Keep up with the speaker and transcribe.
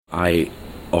I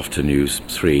often use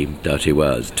three dirty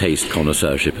words: taste,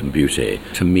 connoisseurship, and beauty.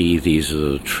 To me, these are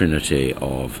the trinity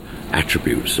of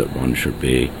attributes that one should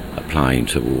be applying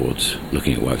towards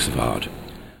looking at works of art.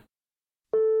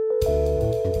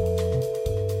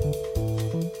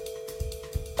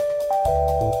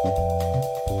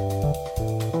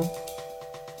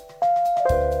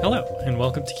 Hello, and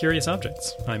welcome to Curious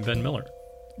Objects. I'm Ben Miller.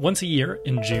 Once a year,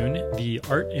 in June, the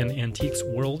art and antiques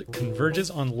world converges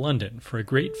on London for a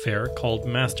great fair called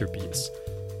Masterpiece.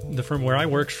 The firm where I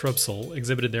work, Shrub Soul,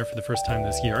 exhibited there for the first time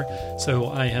this year,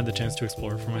 so I had the chance to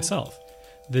explore it for myself.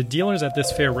 The dealers at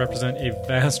this fair represent a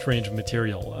vast range of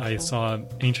material. I saw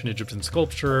ancient Egyptian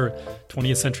sculpture,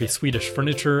 20th century Swedish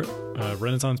furniture,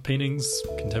 Renaissance paintings,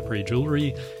 contemporary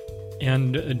jewelry,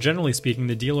 and generally speaking,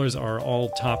 the dealers are all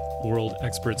top world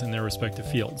experts in their respective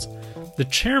fields. The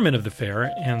chairman of the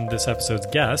fair, and this episode's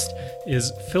guest,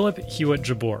 is Philip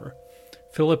Hewat-Jaboor.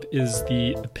 Philip is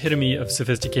the epitome of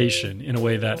sophistication in a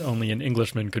way that only an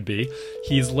Englishman could be.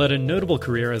 He's led a notable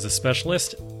career as a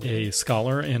specialist, a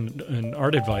scholar, and an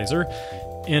art advisor,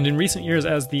 and in recent years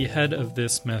as the head of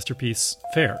this Masterpiece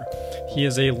fair. He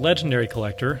is a legendary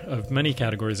collector of many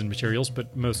categories and materials,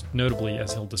 but most notably,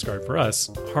 as he'll describe for us,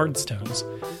 hardstones.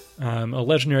 A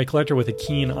legendary collector with a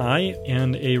keen eye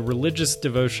and a religious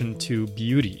devotion to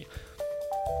beauty.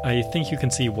 I think you can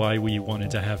see why we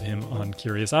wanted to have him on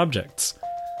Curious Objects.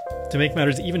 To make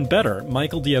matters even better,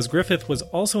 Michael Diaz-Griffith was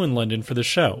also in London for the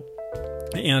show.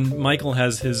 And Michael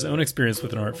has his own experience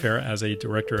with an art fair as a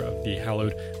director of the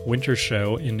hallowed Winter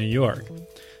Show in New York.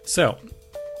 So,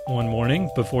 one morning,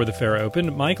 before the fair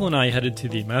opened, Michael and I headed to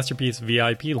the Masterpiece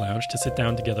VIP lounge to sit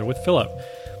down together with Philip.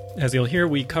 As you'll hear,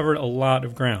 we covered a lot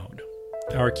of ground.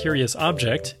 Our curious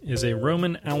object is a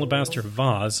Roman alabaster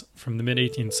vase from the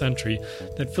mid-18th century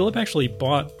that Philip actually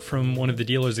bought from one of the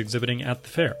dealers exhibiting at the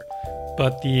fair.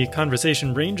 But the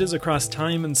conversation ranges across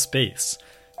time and space.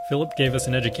 Philip gave us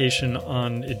an education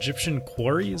on Egyptian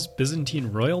quarries,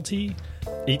 Byzantine royalty,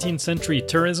 18th century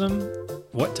tourism,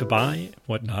 what to buy,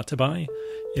 what not to buy.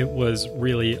 It was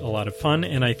really a lot of fun,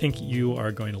 and I think you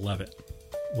are going to love it.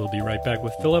 We'll be right back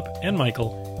with Philip and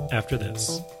Michael after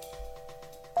this.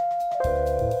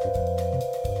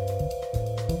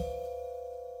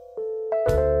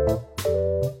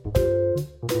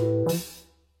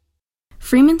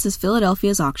 Freeman's is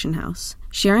Philadelphia's auction house,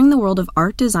 sharing the world of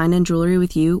art, design, and jewelry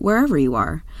with you wherever you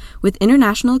are. With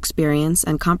international experience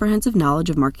and comprehensive knowledge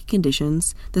of market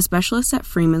conditions, the specialists at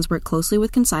Freeman's work closely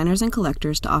with consignors and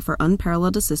collectors to offer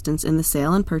unparalleled assistance in the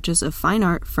sale and purchase of fine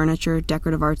art, furniture,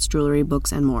 decorative arts, jewelry,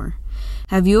 books, and more.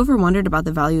 Have you ever wondered about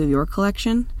the value of your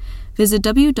collection? Visit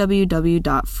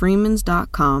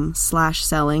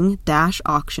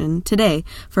www.freemans.com/selling-auction today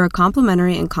for a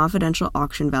complimentary and confidential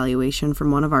auction valuation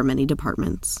from one of our many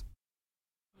departments.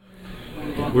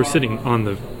 We're sitting on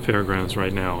the fairgrounds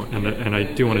right now, and I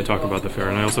do want to talk about the fair,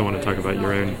 and I also want to talk about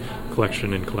your own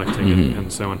collection and collecting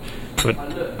and so on. But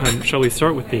shall we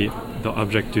start with the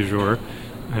object du jour?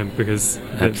 Because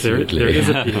there is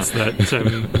a piece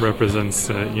that represents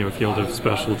a field of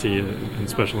specialty and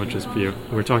special interest for you.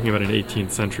 We're talking about an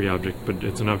 18th century object, but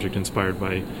it's an object inspired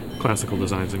by classical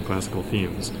designs and classical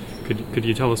themes. Could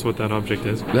you tell us what that object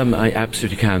is? I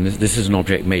absolutely can. This is an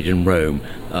object made in Rome,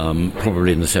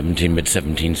 probably in the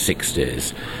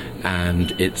mid-1760s,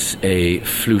 and it's a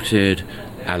fluted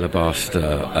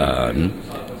alabaster urn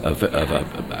of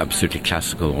absolutely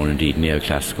classical or indeed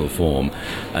neoclassical form,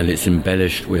 and it's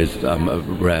embellished with a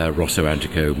rare Rosso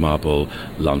Antico marble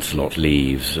Lancelot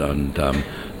leaves and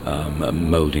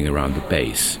moulding around the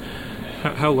base.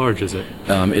 How large is it?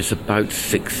 It's about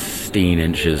 16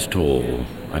 inches tall.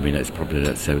 I mean, it's probably,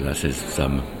 let's say,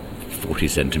 40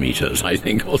 centimetres, I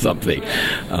think, or something.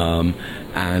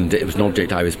 And it was an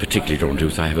object I was particularly drawn to,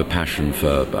 because I have a passion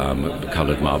for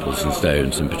coloured marbles and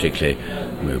stones, and particularly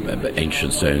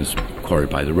ancient stones quarried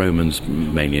by the Romans,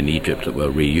 mainly in Egypt, that were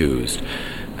reused.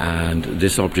 And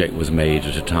this object was made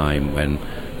at a time when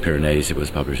Piranesi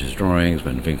was publishing his drawings,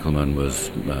 when Winkelmann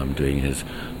was doing his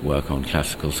work on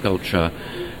classical sculpture,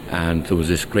 and there was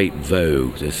this great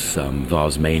vogue, this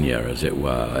vase mania, as it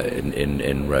were,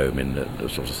 in Rome in the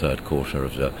sort of third quarter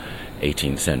of the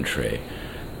 18th century.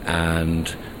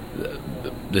 And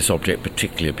this object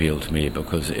particularly appealed to me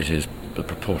because the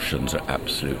proportions are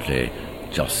absolutely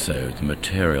just so. The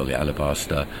material, the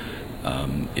alabaster,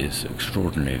 is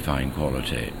extraordinarily fine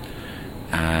quality.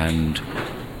 And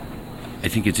I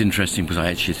think it's interesting because I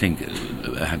actually think,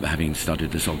 having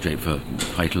studied this object for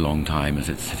quite a long time as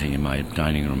it's sitting in my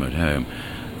dining room at home,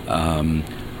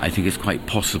 I think it's quite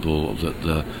possible that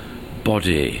the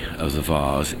body of the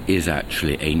vase is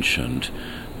actually ancient,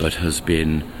 but has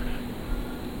been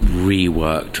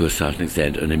reworked to a certain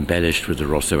extent and embellished with the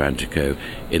Rosso Antico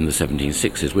in the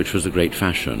 1760s, which was a great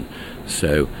fashion.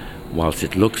 So whilst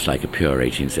it looks like a pure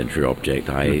 18th century object,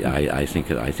 I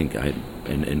think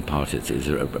in part it's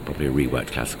probably a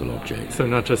reworked classical object. So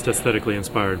not just aesthetically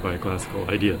inspired by classical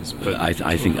ideas, but I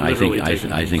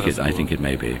think it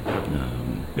may be.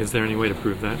 Is there any way to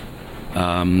prove that?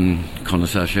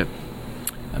 Connoisseurship.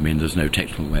 I mean, there's no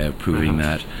technical way of proving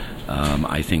that.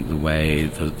 I think the way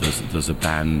there's a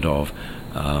band of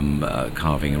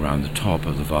carving around the top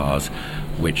of the vase,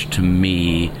 which to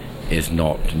me is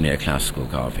not neoclassical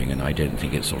carving, and I don't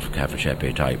think it's sort of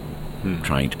caffè type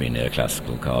trying to be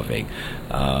neoclassical carving.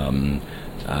 And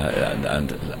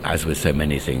as with so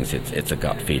many things, it's a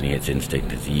gut feeling, it's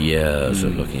instinct, it's years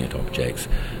of looking at objects.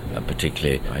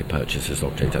 Particularly, I purchased this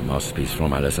object, a masterpiece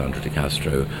from Alessandra de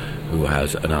Castro, who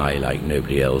has an eye like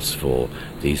nobody else for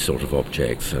these sort of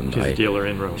objects. And she's a dealer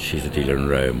in Rome. She's a dealer in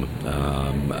Rome,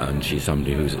 and she's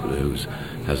somebody who's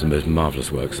has the most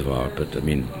marvellous works of art, but I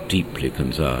mean, deeply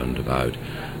concerned about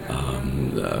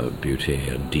beauty,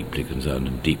 and deeply concerned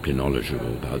and deeply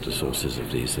knowledgeable about the sources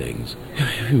of these things.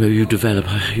 You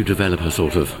develop a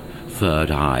sort of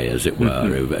third eye, as it were,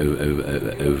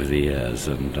 over the years,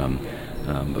 and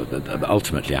but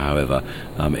ultimately, however,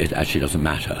 it actually doesn't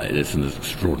matter. It's an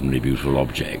extraordinarily beautiful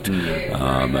object,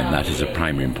 and that is of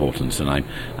primary importance. And I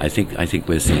think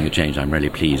we're seeing a change. I'm really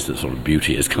pleased that sort of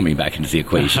beauty is coming back into the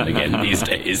equation again these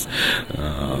days.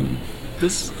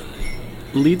 This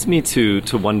leads me to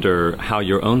wonder how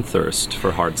your own thirst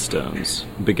for hard stones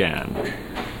began.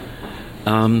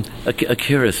 A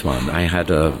curious one. I had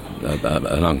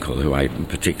an uncle who I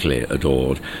particularly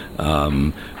adored,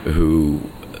 who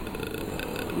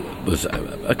was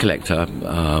a collector,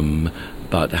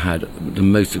 but had the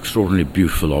most extraordinarily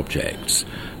beautiful objects,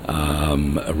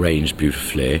 arranged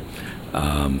beautifully,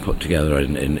 put together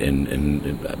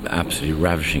in absolutely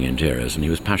ravishing interiors, and he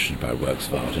was passionate about works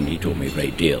of art, and he taught me a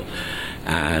great deal.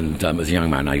 And as a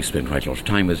young man, I used to spend quite a lot of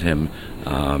time with him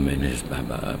in his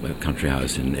country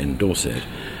house in Dorset,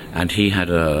 and he had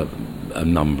a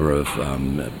number of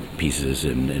pieces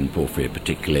in porphyry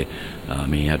particularly.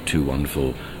 He had two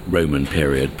wonderful Roman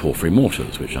period porphyry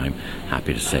mortars, which I'm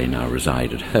happy to say now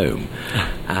reside at home.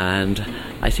 And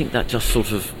I think that just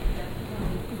sort of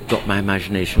got my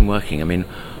imagination working. I mean,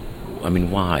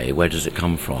 why? Where does it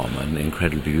come from? And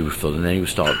incredibly beautiful. And then you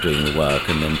start doing the work,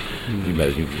 and then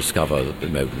you discover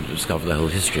the whole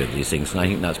history of these things. And I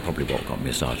think that's probably what got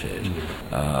me started.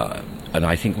 And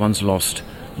I think one's lost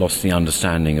the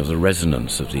understanding of the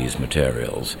resonance of these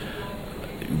materials.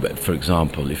 For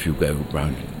example, if you go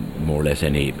around more or less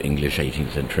any English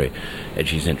 18th century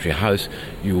house,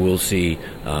 you will see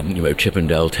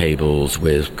Chippendale tables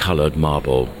with coloured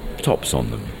marble tops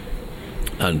on them.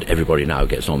 And everybody now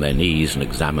gets on their knees and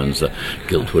examines the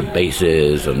giltwood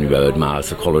bases and admires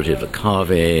the quality of the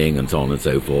carving and so on and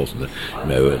so forth. And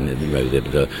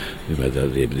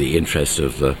the interest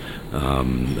of the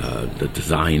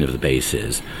design of the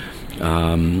bases.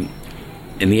 In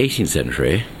the 18th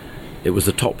century, it was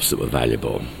the tops that were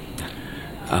valuable.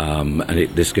 And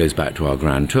this goes back to our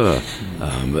Grand Tour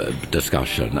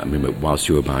discussion. I mean, whilst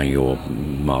you were buying your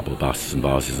marble busts and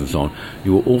vases and so on,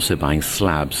 you were also buying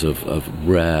slabs of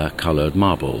rare coloured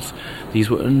marbles.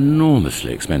 These were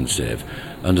enormously expensive.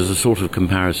 And as a sort of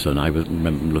comparison, I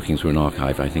remember looking through an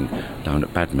archive, I think, down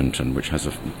at Badminton, which has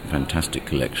a fantastic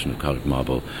collection of coloured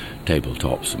marble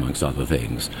tabletops, amongst other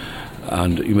things.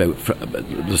 And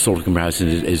the sort of comparison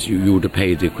is you would have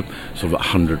paid the sort of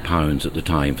 £100 at the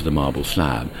time for the marble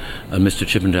slab, and Mr.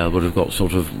 Chippendale would have got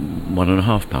sort of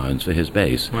 £1.50 for his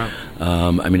base. Wow.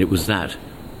 It was that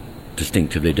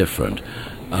distinctively different.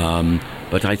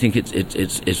 But I think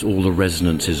it's all the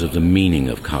resonances of the meaning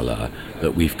of colour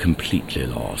that we've completely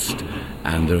lost,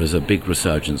 and there is a big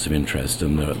resurgence of interest,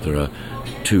 and there are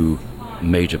two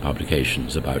major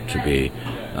publications about to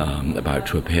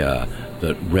appear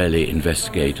that really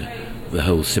investigate the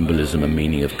whole symbolism and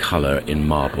meaning of colour in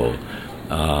marble,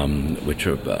 which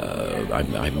are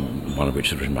I'm one of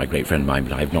which is written by a great friend of mine,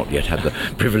 but I have not yet had the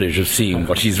privilege of seeing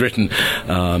what he's written.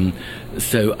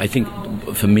 So I think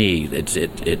for me, there's a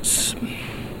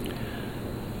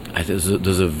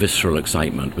visceral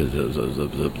excitement with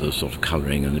the sort of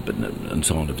colouring and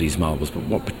so on of these marbles. But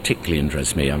what particularly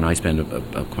interests me, I spend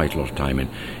quite a lot of time in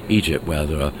Egypt, where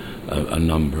there are a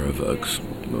number of, a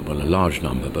large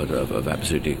number, but of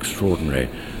absolutely extraordinary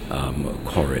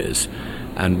quarries.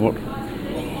 And what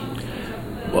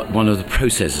one of the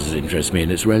processes that interests me, and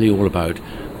it's really all about,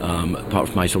 apart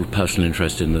from my sort of personal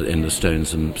interest in the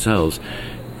stones themselves,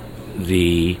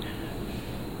 the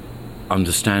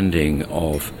understanding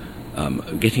of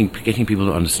getting people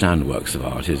to understand works of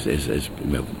art is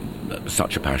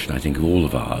such a passion, I think, of all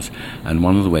of ours. And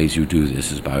one of the ways you do this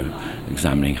is by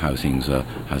examining how things are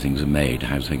made,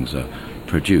 how things are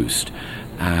produced.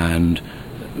 And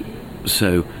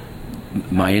so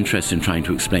my interest in trying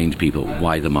to explain to people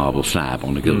why the marble slab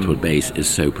on a giltwood base is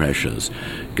so precious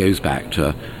goes back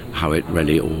to how it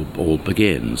really all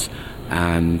begins.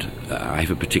 And I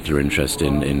have a particular interest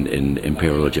in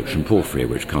Imperial Egyptian porphyry,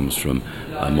 which comes from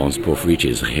Mons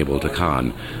Porphyrites,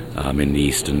 Hewat-Jaboor, in the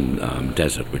eastern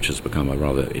desert, which has become a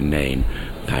rather inane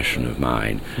passion of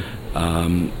mine.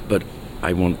 But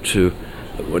I want to,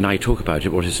 when I talk about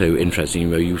it, what is so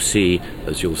interesting, you see,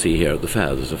 as you'll see here at the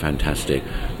fair, there's a fantastic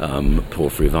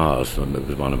porphyry vase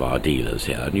with one of our dealers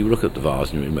here, and you look at the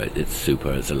vase and it's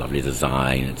super, it's a lovely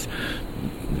design, it's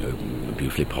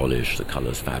beautifully polished, the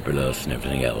colour's fabulous and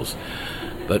everything else.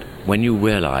 But when you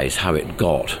realise how it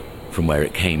got from where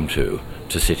it came to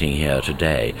sitting here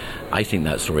today, I think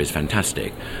that story is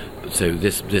fantastic. So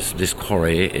this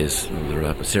quarry is, there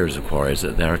are a series of quarries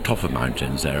that they're atop of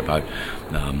mountains. They're about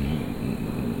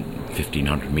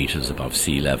 1,500 metres above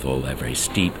sea level. They're very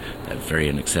steep. They're very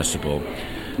inaccessible.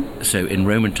 So in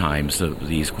Roman times,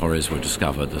 these quarries were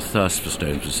discovered. The thirst for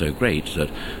stones was so great that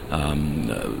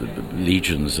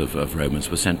legions of Romans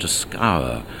were sent to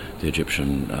scour the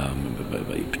Egyptian,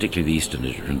 particularly the eastern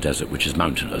Egyptian desert, which is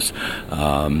mountainous,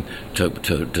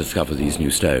 to discover these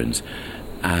new stones.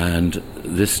 And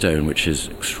this stone, which is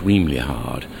extremely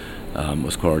hard,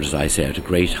 was quarried, as I say, at a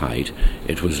great height.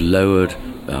 It was lowered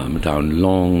down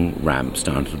long ramps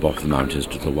down to the bottom of the mountains,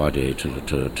 to the wadi, to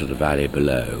the valley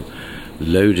below,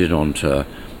 loaded onto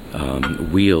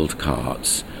wheeled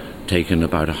carts, taken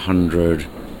about 100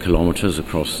 kilometres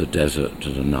across the desert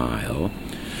to the Nile,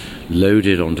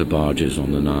 loaded onto barges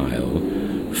on the Nile,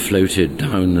 floated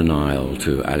down the Nile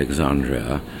to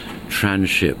Alexandria,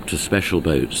 transshipped to special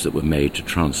boats that were made to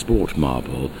transport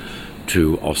marble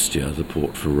to Ostia, the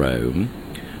port for Rome,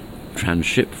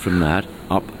 transshipped from that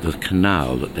up the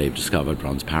canal that they've discovered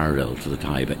runs parallel to the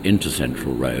Tiber into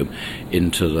central Rome,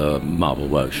 into the marble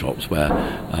workshops where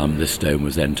this stone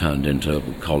was then turned into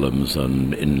columns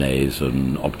and inlays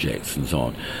and objects and so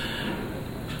on.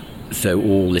 So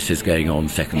all this is going on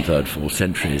 2nd, 3rd, 4th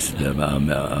centuries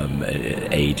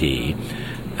AD,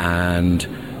 and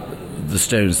the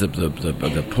stones,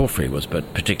 the porphyry was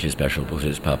particularly special because of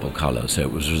its purple colour, so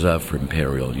it was reserved for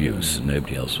imperial use.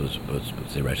 Nobody else was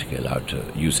theoretically allowed to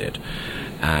use it.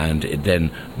 And it then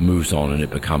moves on and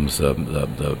it becomes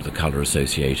the colour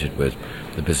associated with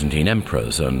the Byzantine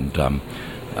emperors. And the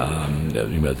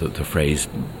phrase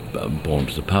 "born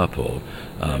to the purple"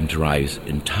 derives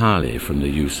entirely from the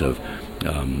use of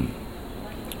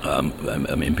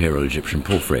Imperial Egyptian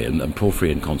porphyry, and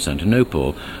porphyry in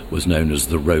Constantinople was known as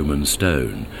the Roman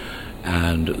stone.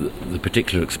 And the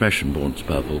particular expression "born to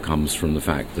purple" comes from the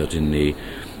fact that in the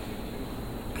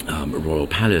royal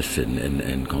palace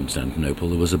in Constantinople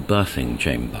there was a birthing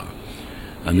chamber,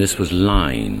 and this was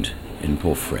lined in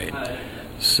porphyry.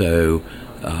 So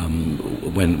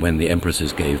when the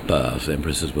empresses gave birth,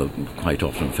 empresses were quite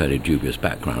often a fairly dubious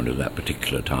background at that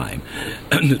particular time,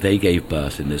 they gave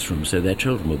birth in this room, so their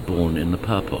children were born in the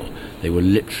purple. They were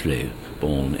literally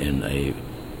born in a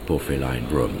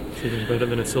porphyry-lined room. It's even better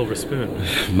than a silver spoon.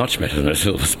 Much better than a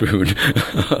silver spoon.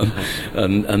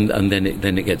 and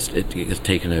then it gets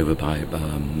taken over by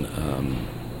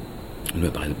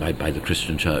the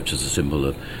Christian Church as a symbol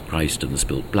of Christ and the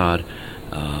spilt blood,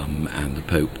 and the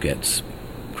Pope gets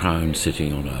crowned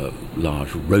sitting on a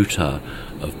large rota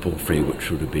of porphyry, which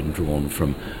would have been drawn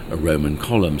from a Roman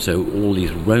column. So all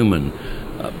these Roman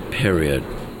period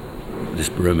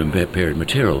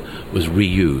material was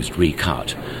reused,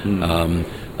 recut.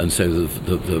 And so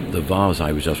the vase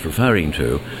I was just referring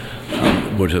to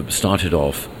would have started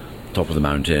off top of the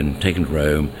mountain, taken to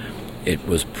Rome. It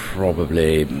was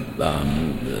probably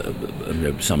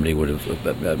somebody would have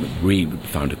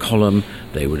found a column.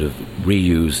 They would have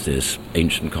reused this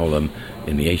ancient column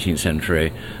in the 18th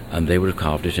century, and they would have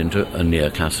carved it into a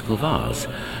neoclassical vase.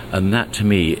 And that, to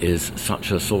me, is such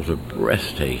a sort of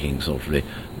breathtaking, sort of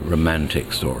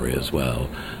romantic story as well,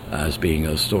 as being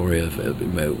a story of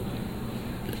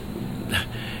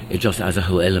it just has a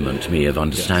whole element to me of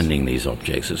understanding these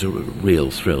objects. It's a real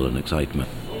thrill and excitement.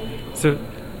 So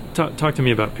talk to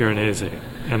me about Piranesi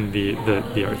and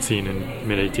the art scene in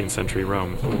mid-18th century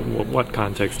Rome. What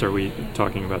context are we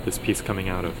talking about this piece coming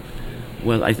out of?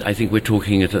 Well, I think we're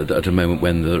talking at a moment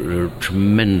when there are a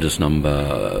tremendous number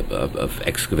of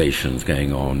excavations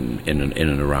going on in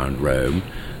and around Rome.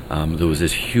 There was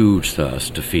this huge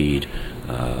thirst to feed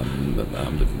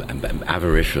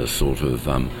avaricious sort of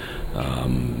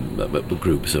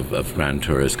groups of grand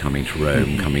tourists coming to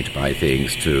Rome, coming to buy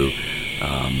things, to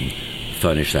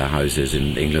furnish their houses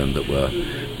in England that were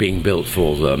being built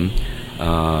for them.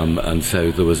 And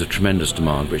so there was a tremendous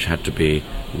demand which had to be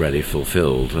really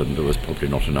fulfilled, and there was probably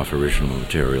not enough original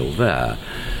material there.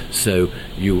 So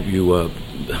you were,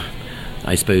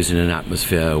 I suppose, in an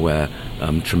atmosphere where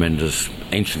tremendous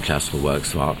ancient classical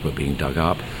works of art were being dug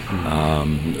up.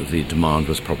 The demand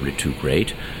was probably too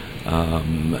great,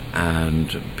 and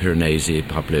Piranesi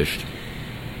published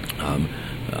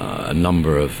a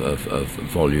number of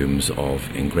volumes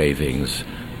of engravings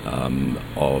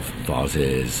of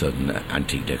vases and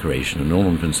antique decoration and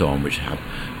ornament and so on, which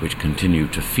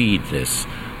continued to feed this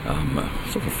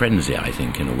sort of frenzy, I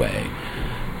think, in a way.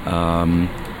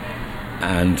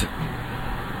 And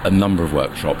a number of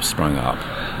workshops sprung up,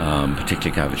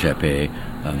 particularly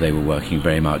Hewat-Jaboor. They were working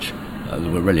very much.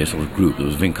 There were really a sort of group. There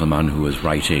was Winkelmann, who was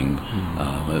writing,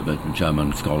 a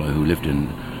German scholar who lived in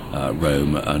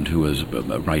Rome and who was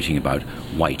writing about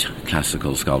white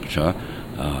classical sculpture,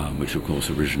 which of course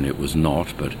originally it was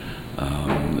not, but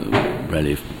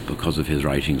really because of his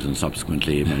writings and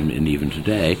subsequently and even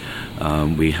today,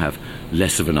 we have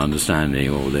less of an understanding,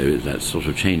 or that sort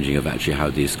of changing of actually how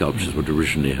these sculptures would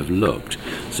originally have looked.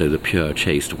 So the pure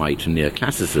chaste white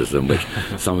neoclassicism, which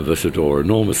some of us adore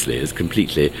enormously, is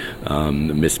completely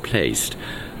misplaced.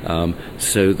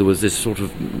 So there was this sort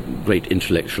of great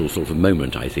intellectual sort of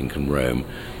moment, I think, in Rome,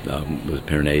 with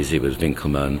Piranesi, with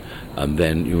Winkelmann, and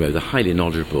then, the highly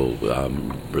knowledgeable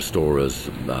restorers,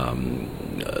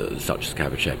 such as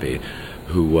Hewat-Jaboor,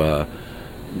 who were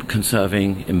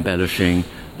conserving, embellishing,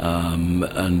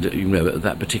 and, at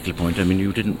that particular point,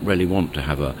 you didn't really want to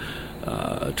have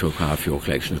to acquire for your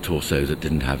collection a torso that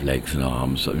didn't have legs and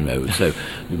arms, so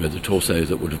the torso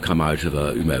that would have come out of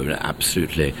an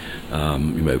absolutely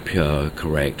pure,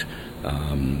 correct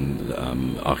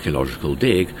archaeological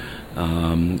dig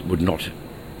would not,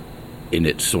 in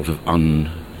its sort of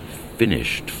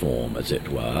unfinished form, as it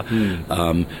were,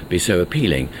 be so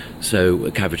appealing. So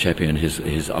Hewat-Jaboor and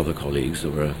his other colleagues,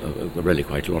 there were really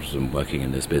quite a lot of them working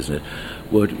in this business,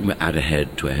 would add a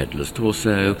head to a headless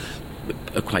torso.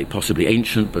 Quite possibly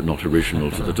ancient, but not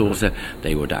original to the torso.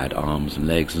 They would add arms and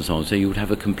legs and so on, so you would have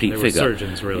a complete figure. They were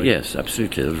surgeons, really. Yes,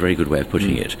 absolutely. That's a very good way of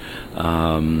putting it.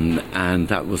 And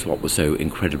that was what was so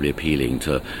incredibly appealing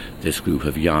to this group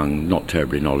of young, not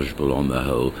terribly knowledgeable on the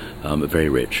whole, but very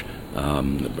rich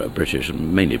British,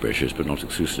 mainly British, but not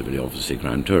exclusively, obviously,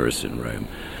 grand tourists in Rome.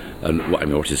 And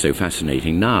what is so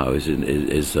fascinating now is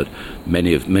that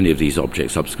many of these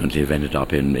objects subsequently have ended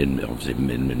up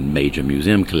in major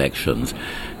museum collections,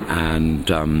 and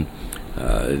in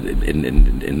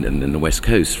the West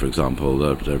Coast, for example,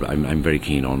 I'm very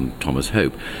keen on Thomas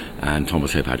Hope, and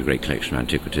Thomas Hope had a great collection of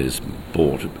antiquities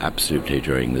bought absolutely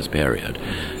during this period,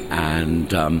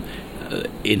 and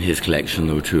in his collection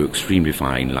there were two extremely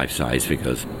fine life-size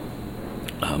figures,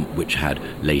 which had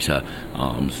later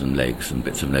arms and legs and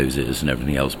bits of noses and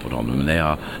everything else put on them.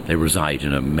 And they reside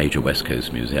in a major West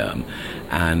Coast museum.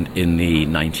 And in the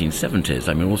 1970s,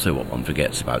 also what one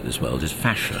forgets about this world is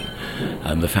fashion.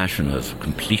 And the fashion has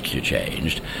completely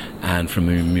changed. And from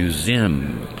a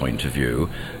museum point of view,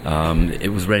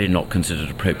 it was really not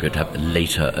considered appropriate to have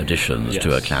later additions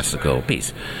to a classical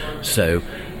piece. So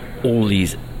all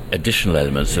these additional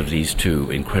elements of these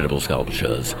two incredible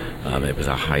sculptures, it was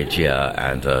a Hygeia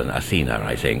and an Athena,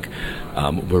 I think,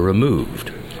 were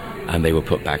removed, and they were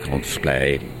put back on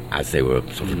display as they were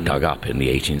sort of dug up in the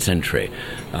 18th century.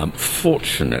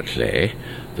 Fortunately,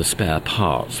 the spare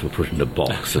parts were put in a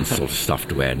box and sort of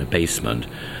stuffed away in a basement.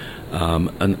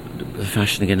 And the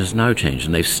fashion again has now changed,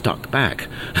 and they've stuck back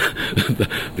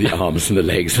the arms and the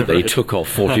legs that they took off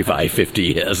 45, 50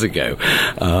 years ago.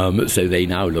 So they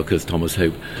now look as Thomas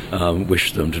Hope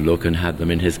wished them to look and had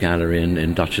them in his gallery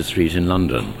in Duchess Street in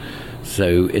London.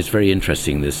 So it's very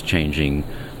interesting, this changing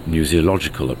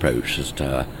museological approach as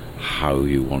to how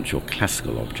you want your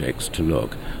classical objects to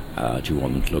look. Do you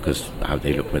want them to look as how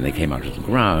they looked when they came out of the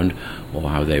ground, or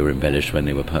how they were embellished when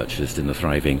they were purchased in the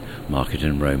thriving market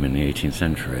in Rome in the 18th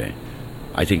century?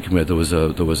 I think there was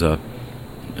a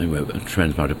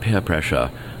tremendous amount of peer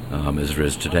pressure, as there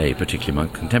is today, particularly among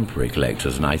contemporary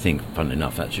collectors. And I think, funnily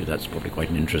enough, actually, that's probably quite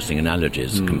an interesting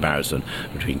analogous comparison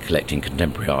between collecting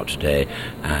contemporary art today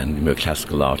and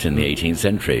classical art in the 18th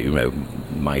century.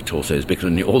 My torso is bigger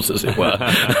than yours, as it were,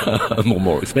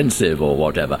 more expensive or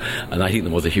whatever. And I think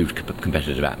there was a huge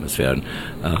competitive atmosphere,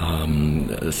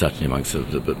 and certainly amongst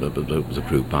the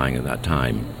group buying at that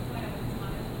time.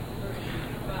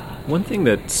 One thing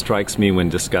that strikes me when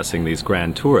discussing these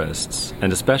grand tourists,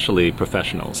 and especially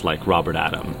professionals like Robert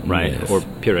Adam, right, or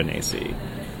Piranesi,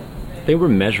 they were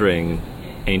measuring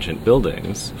ancient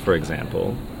buildings, for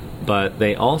example, but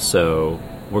they also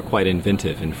were quite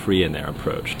inventive and free in their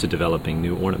approach to developing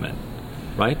new ornament,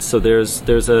 right? So there's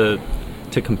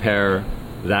to compare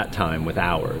that time with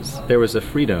ours, there was a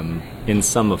freedom in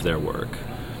some of their work.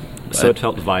 So it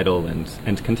felt vital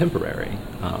and contemporary.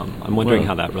 I'm wondering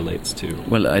how that relates to...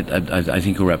 Well, I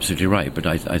think you're absolutely right, but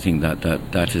I think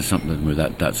that is something where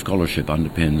that scholarship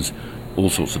underpins all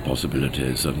sorts of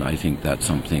possibilities, and I think that's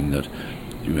something that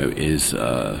is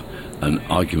an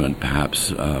argument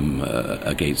perhaps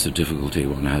against the difficulty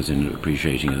one has in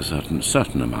appreciating a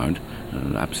certain amount,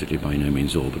 absolutely by no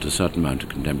means all, but a certain amount of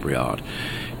contemporary art,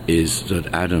 is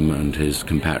that Adam and his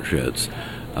compatriots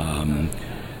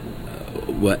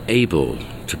were able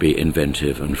to be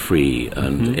inventive and free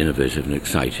and innovative and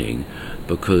exciting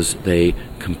because they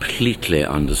completely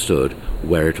understood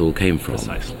where it all came from.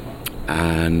 Precisely.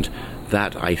 And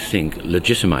that, I think,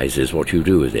 legitimizes what you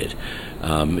do with it.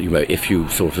 If you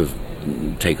sort of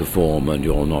take a form and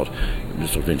you're not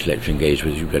sort of intellectually engaged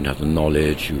with it, you don't have the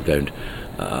knowledge, you don't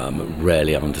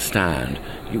really understand,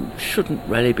 you shouldn't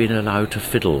really be allowed to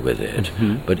fiddle with it.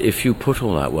 But if you put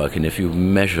all that work in, if you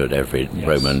measured every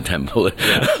Roman temple in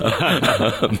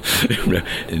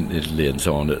Italy and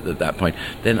so on at that point,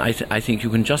 then I think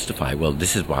you can justify, well,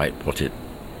 this is what it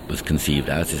was conceived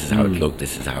as, this is how it looked,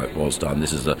 this is how it was done,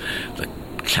 this is the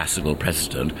classical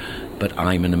precedent, but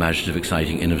I'm an imaginative,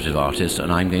 exciting, innovative artist,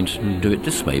 and I'm going to do it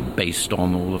this way based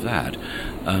on all of that.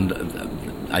 And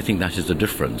I think that is the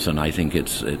difference, and I think I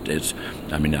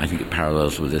think it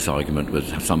parallels with this argument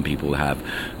with some people have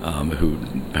who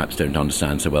perhaps don't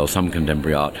understand so well some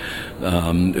contemporary art,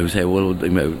 who say, well,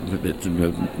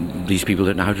 these people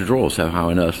don't know how to draw, so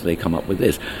how on earth do they come up with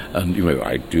this? And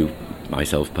I do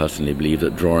myself personally believe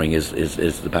that drawing is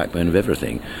the backbone of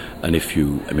everything. And if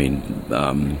you,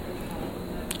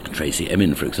 Tracy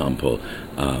Emin, for example,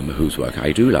 whose work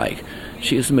I do like,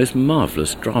 she is the most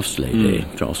marvellous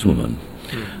draftswoman.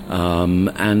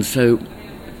 And so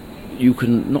you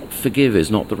can, not forgive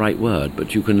is not the right word,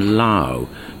 but you can allow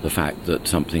the fact that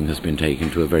something has been taken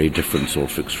to a very different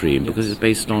sort of extreme because it's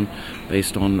based on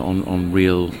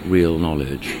real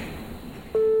knowledge.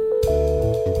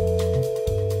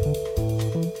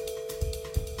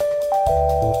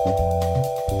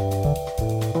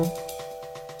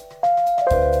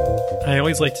 I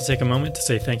always like to take a moment to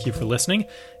say thank you for listening,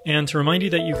 and to remind you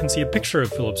that you can see a picture of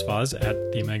Philip's vase at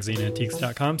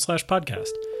themagazineantiques.com/podcast.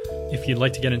 If you'd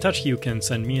like to get in touch, you can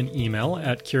send me an email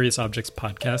at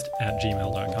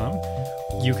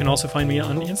curiousobjectspodcast@gmail.com. You can also find me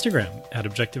on Instagram at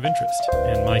Objective Interest,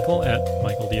 and Michael at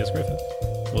Michael Diaz Griffith.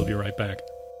 We'll be right back.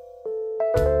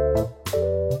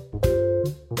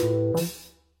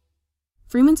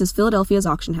 Freeman's is Philadelphia's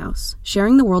auction house,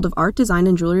 sharing the world of art, design,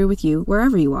 and jewelry with you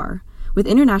wherever you are. With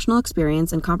international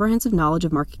experience and comprehensive knowledge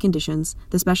of market conditions,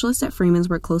 the specialists at Freeman's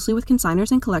work closely with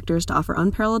consigners and collectors to offer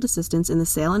unparalleled assistance in the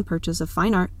sale and purchase of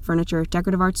fine art, furniture,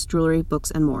 decorative arts, jewelry, books,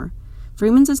 and more.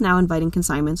 Freeman's is now inviting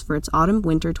consignments for its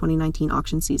autumn-winter 2019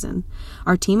 auction season.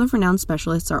 Our team of renowned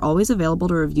specialists are always available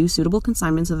to review suitable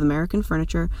consignments of American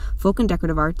furniture, folk and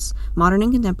decorative arts, modern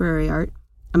and contemporary art,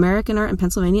 American art and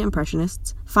Pennsylvania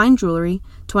Impressionists, fine jewelry,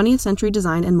 20th century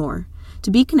design, and more. To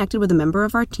be connected with a member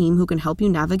of our team who can help you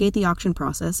navigate the auction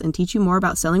process and teach you more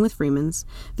about selling with Freeman's,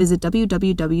 visit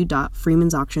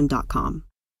www.freemansauction.com.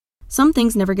 Some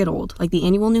things never get old, like the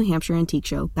annual New Hampshire Antique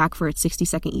Show, back for its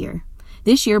 62nd year.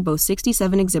 This year boasts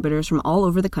 67 exhibitors from all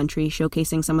over the country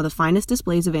showcasing some of the finest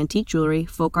displays of antique jewelry,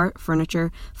 folk art,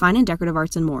 furniture, fine and decorative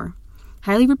arts, and more.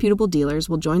 Highly reputable dealers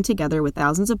will join together with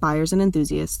thousands of buyers and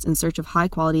enthusiasts in search of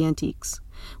high-quality antiques.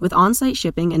 With on-site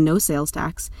shipping and no sales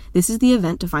tax, this is the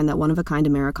event to find that one-of-a-kind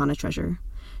Americana treasure.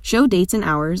 Show dates and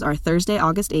hours are Thursday,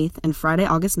 August 8th and Friday,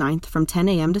 August 9th from 10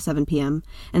 a.m. to 7 p.m.,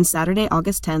 and Saturday,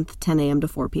 August 10th, 10 a.m. to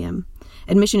 4 p.m.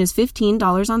 Admission is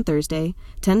 $15 on Thursday,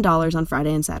 $10 on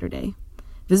Friday and Saturday.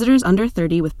 Visitors under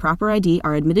 30 with proper ID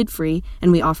are admitted free,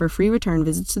 and we offer free return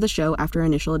visits to the show after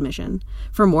initial admission.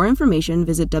 For more information,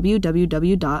 visit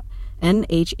www.nhada.org.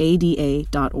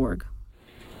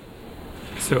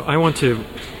 So I want to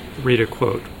read a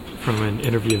quote from an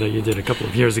interview that you did a couple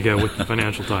of years ago with the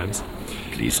Financial Times.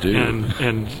 Please do.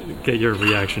 And get your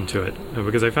reaction to it,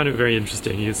 because I found it very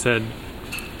interesting. You said,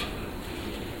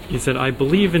 I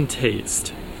believe in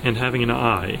taste and having an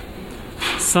eye.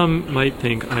 Some might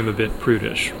think I'm a bit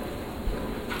prudish.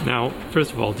 Now,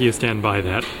 first of all, do you stand by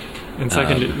that? And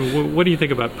second, what do you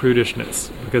think about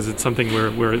prudishness? Because it's something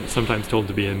we're sometimes told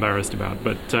to be embarrassed about,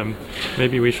 but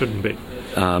maybe we shouldn't be.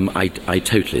 I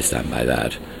totally stand by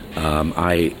that.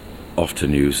 I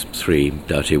often use three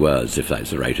dirty words, if that's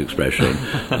the right expression: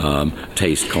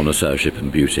 taste, connoisseurship,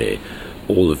 and beauty.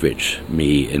 all of which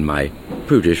me, in my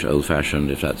prudish, old-fashioned,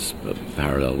 if that's a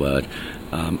parallel word,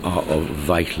 are of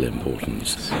vital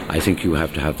importance. I think you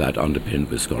have to have that underpinned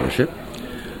with scholarship.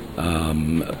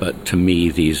 But to me,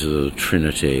 these are the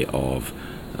trinity of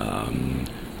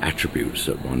attributes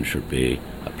that one should be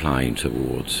applying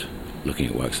towards looking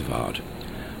at works of art.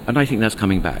 And I think that's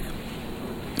coming back.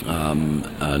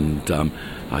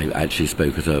 I actually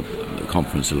spoke at a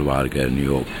conference a little while ago in New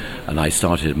York, and I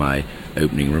started my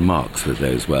opening remarks with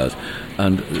those words,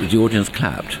 and the audience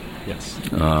clapped. Yes.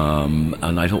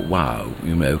 And I thought, wow,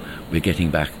 we're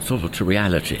getting back sort of to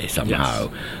reality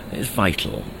somehow. Yes. It's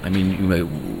vital. I mean,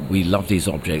 we love these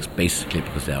objects basically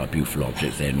because they are beautiful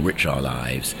objects. They enrich our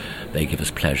lives. They give us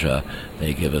pleasure.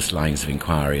 They give us lines of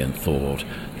inquiry and thought.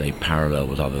 They parallel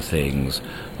with other things.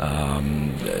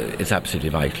 It's absolutely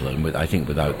vital. And I think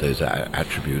without those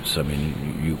attributes, I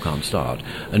mean, you can't start.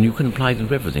 And you can apply them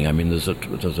to everything. I mean, there's a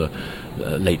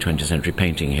late 20th century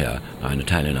painting here by an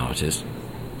Italian artist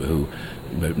who,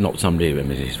 not somebody, I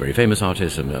mean, he's a very famous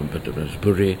artist,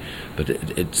 but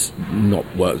it's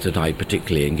not work that I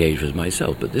particularly engage with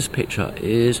myself. But this picture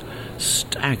is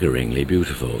staggeringly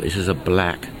beautiful. It is a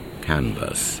black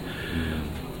canvas.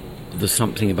 There's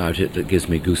something about it that gives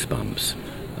me goosebumps.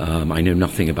 I know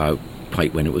nothing about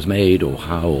quite when it was made or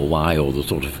how or why or the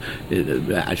sort of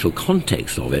actual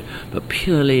context of it, but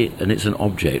purely, and it's an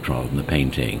object rather than a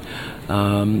painting.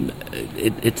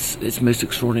 It's the most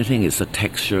extraordinary thing. It's the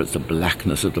texture, it's the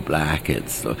blackness of the black,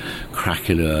 it's the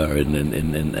craquelure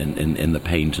in the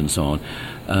paint and so on,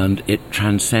 and it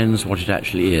transcends what it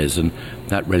actually is. And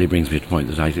that really brings me to a point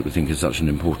that I think is such an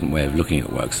important way of looking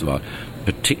at works of art,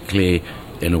 particularly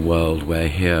in a world where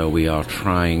here we are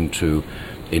trying to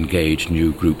engage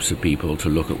new groups of people to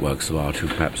look at works of art who've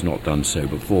perhaps not done so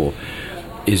before,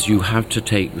 is you have to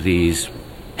take these,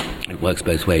 it works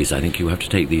both ways, I think you have to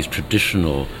take these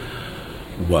traditional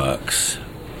works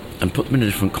and put them in a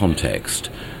different context.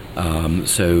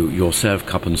 So your served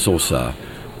cup and saucer,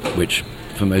 which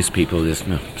for most people is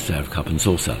served cup and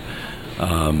saucer,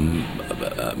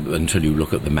 until you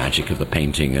look at the magic of the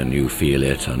painting and you feel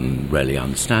it and really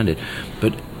understand it.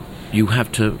 But you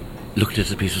have to look at it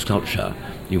as a piece of sculpture.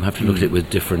 You have to look at it with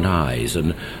different eyes.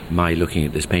 And my looking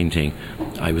at this painting,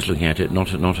 I was looking at it not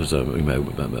as a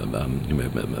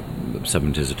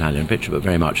 70s Italian picture, but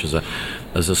very much as a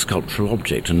sculptural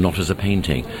object and not as a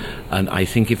painting. And I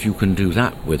think if you can do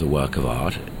that with a work of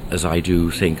art, as I do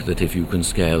think that if you can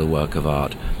scale a work of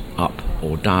art up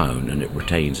or down and it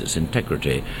retains its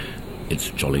integrity, it's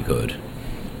jolly good.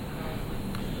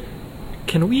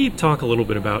 Can we talk a little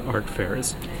bit about art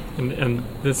fairs? And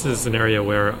this is an area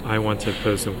where I want to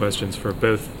pose some questions for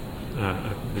both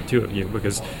the two of you,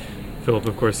 because Philip,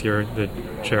 of course, you're the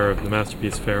chair of the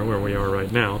Masterpiece Fair, where we are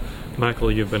right now. Michael,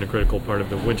 you've been a critical part of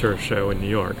the Winter Show in New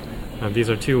York. These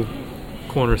are two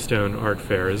cornerstone art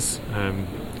fairs,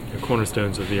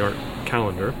 cornerstones of the art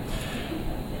calendar.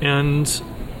 And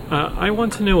I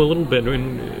want to know a little bit,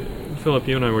 and Philip,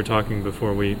 you and I were talking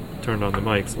before we turned on the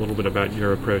mics, a little bit about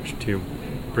your approach to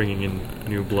bringing in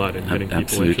new blood and getting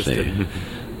people interested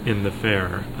in the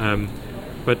fair.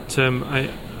 But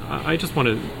I just want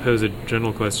to pose a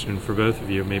general question for both of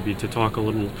you, maybe to talk a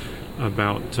little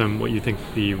about what you think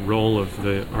the role of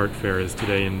the art fair is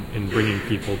today in bringing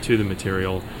people to the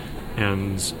material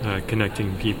and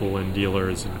connecting people and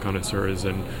dealers and connoisseurs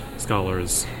and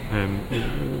scholars.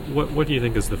 What do you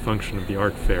think is the function of the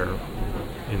art fair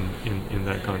in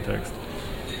that context?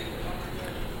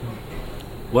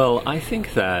 Well, I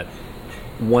think that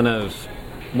one of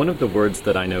the words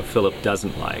that I know Philip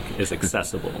doesn't like is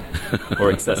accessible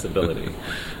or accessibility.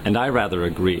 And I rather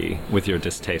agree with your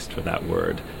distaste for that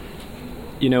word.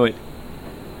 You know,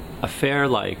 a fair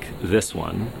like this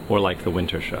one, or like the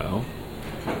Winter Show,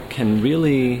 can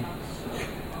really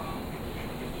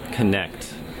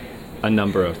connect a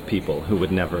number of people who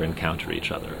would never encounter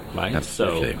each other, right?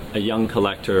 Absolutely. So a young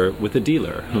collector with a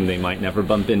dealer whom they might never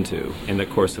bump into in the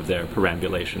course of their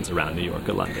perambulations around New York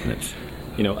or London. Yes.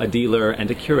 You know, a dealer and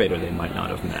a curator they might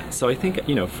not have met. So I think,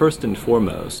 first and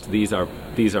foremost, these are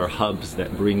hubs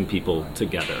that bring people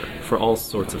together for all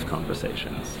sorts of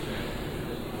conversations.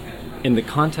 In the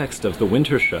context of the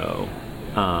Winter Show,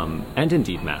 and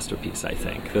indeed Masterpiece, I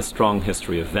think, the strong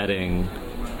history of vetting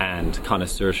and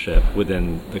connoisseurship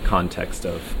within the context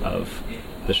of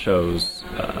the show's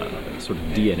sort of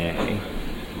DNA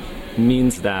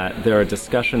means that there are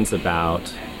discussions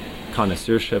about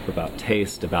connoisseurship, about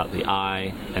taste, about the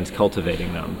eye, and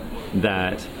cultivating them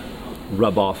that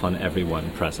rub off on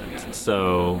everyone present.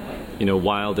 So,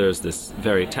 while there's this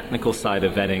very technical side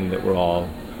of vetting that we're all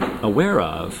aware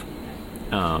of,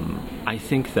 I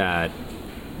think that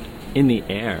in the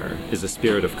air is a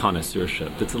spirit of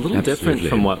connoisseurship that's a little Absolutely. different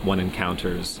from what one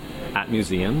encounters at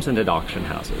museums and at auction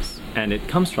houses. And it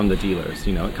comes from the dealers,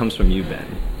 it comes from you, Ben,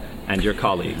 and your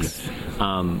colleagues.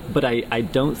 But I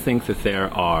don't think that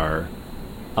there are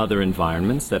other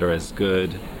environments that are as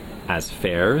good as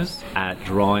fairs at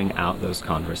drawing out those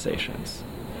conversations.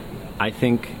 I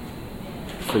think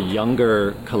for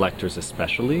younger collectors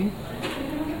especially,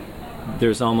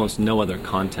 there's almost no other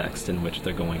context in which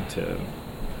they're going to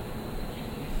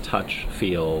touch,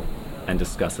 feel, and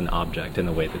discuss an object in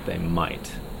the way that they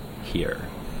might here.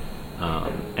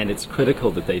 And it's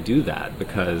critical that they do that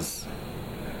because,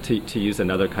 to use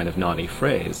another kind of naughty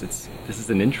phrase, this is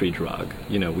an entry drug.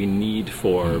 We need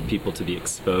for people to be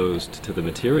exposed to the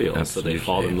material Absolutely. So they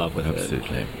fall in love with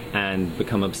Absolutely. it and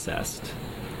become obsessed.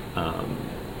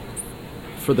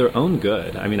 For their own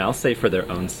good. I'll say for their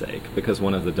own sake, because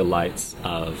one of the delights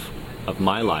of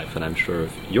my life, and I'm sure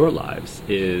of your lives,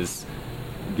 is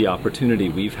the opportunity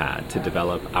we've had to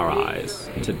develop our eyes,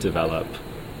 to develop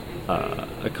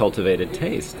a cultivated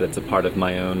taste that's a part of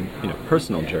my own,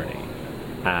 personal journey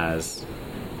as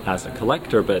a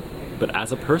collector, but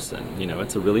as a person.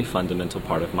 It's a really fundamental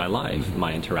part of my life,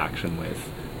 my interaction with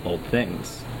old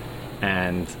things.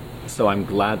 And so I'm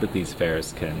glad that these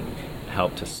fairs can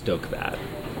help to stoke that.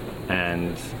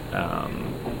 And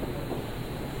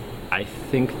I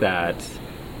think that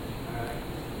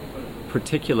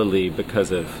particularly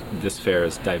because of this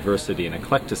fair's diversity and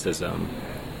eclecticism,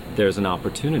 there's an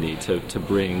opportunity to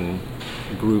bring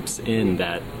groups in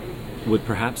that would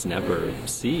perhaps never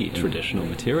see traditional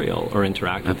material or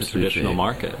interact with the traditional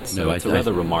market. So it's a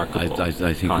rather remarkable I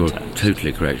think context. You're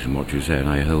totally correct in what you say, and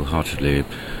I wholeheartedly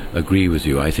agree with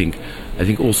you. I think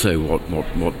also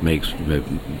what makes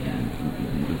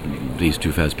these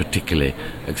two fairs particularly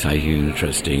exciting and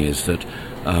interesting is that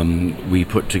we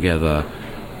put together,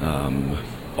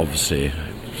 obviously,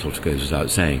 sort of goes without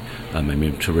saying,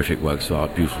 terrific works of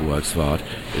art, beautiful works of art.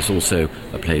 It's also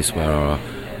a place where our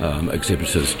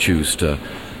exhibitors choose to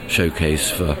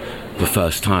showcase for the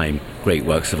first time great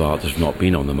works of art that have not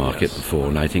been on the market before,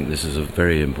 and I think this is a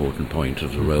very important point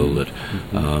of the role that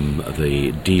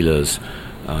the dealers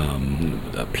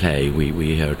play.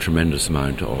 We hear a tremendous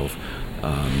amount of,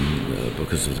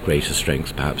 because of the greater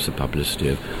strength perhaps of publicity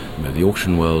of the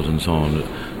auction world and so on,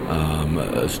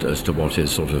 as to what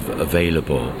is sort of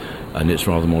available, and it's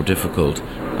rather more difficult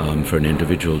for an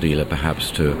individual dealer perhaps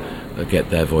to get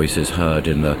their voices heard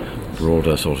in the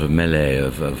broader sort of melee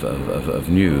of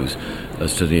news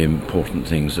as to the important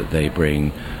things that they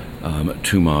bring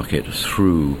to market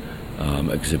through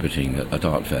exhibiting at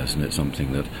art fairs. And it's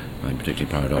something that I'm particularly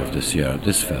proud of this year at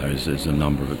this fair is a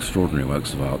number of extraordinary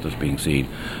works of art that's being seen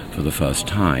for the first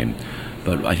time.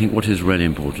 But I think what is really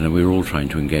important, and we're all trying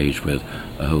to engage with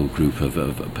a whole group of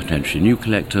potentially new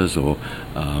collectors or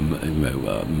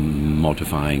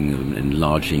modifying and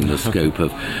enlarging the scope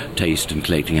of taste and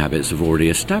collecting habits of already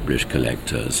established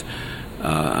collectors.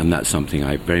 And that's something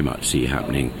I very much see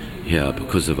happening here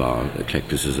because of our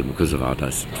eclecticism, because of our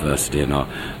diversity and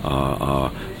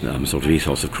our sort of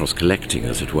ethos of cross-collecting,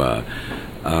 as it were.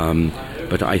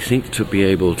 But I think to be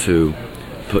able to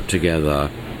put together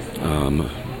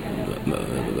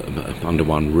under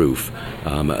one roof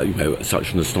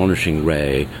such an astonishing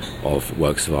array of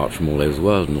works of art from all over the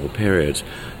world in all periods,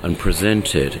 and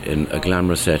present it in a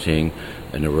glamorous setting,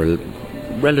 in a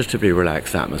relatively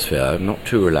relaxed atmosphere, not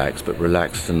too relaxed but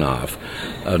relaxed enough,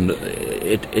 and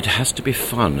it has to be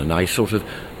fun. And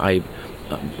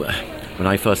when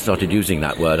I first started using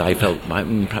that word, I felt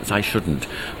perhaps I shouldn't,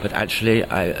 but actually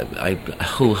I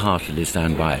wholeheartedly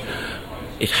stand by it.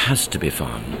 It has to be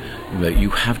fun.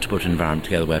 You have to put an environment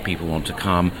together where people want to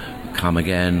come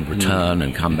again, return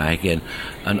and come back in.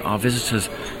 And our visitors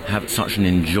have such an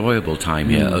enjoyable time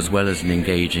here, as well as an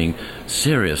engaging,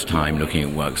 serious time looking at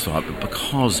works of art. But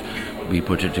because we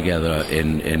put it together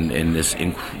in this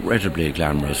incredibly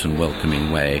glamorous and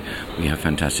welcoming way, we have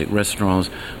fantastic restaurants.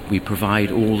 We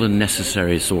provide all the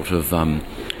necessary sort of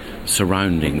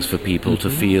surroundings for people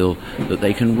to feel that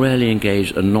they can really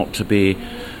engage and not to be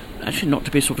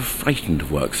sort of frightened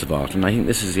of works of art. And I think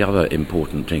this is the other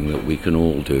important thing that we can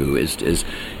all do is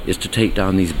to take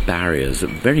down these barriers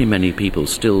that very many people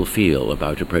still feel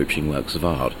about approaching works of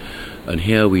art. And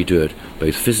here we do it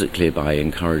both physically by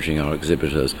encouraging our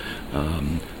exhibitors,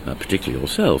 particularly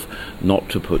yourself, not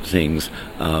to put things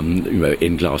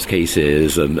in glass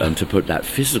cases and to put that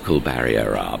physical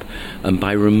barrier up. And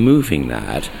by removing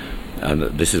that, and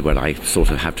this is where I sort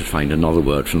of have to find another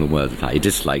word from the word that I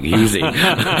dislike using.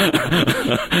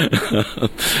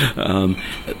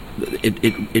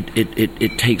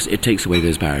 it takes away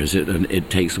those barriers, and it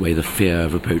takes away the fear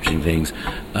of approaching things,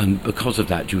 and because of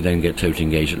that, you then get totally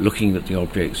engaged at looking at the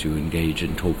objects. You engage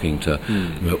in talking to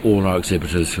all our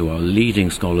exhibitors who are leading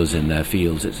scholars in their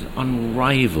fields. It's an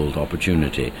unrivaled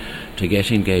opportunity to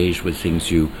get engaged with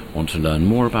things you want to learn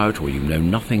more about or you know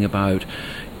nothing about,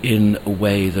 in a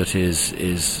way that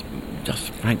is just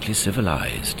frankly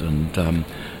civilized. And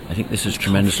I think this is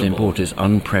tremendously important. It's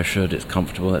unpressured, it's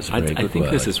comfortable. That's a very good word. I think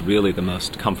this is really the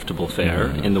most comfortable fair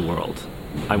in the world.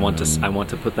 I want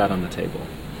to put that on the table.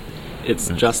 It's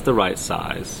just the right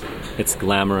size. It's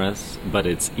glamorous, but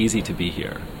it's easy to be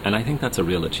here. And I think that's a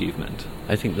real achievement.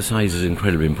 I think the size is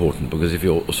incredibly important, because if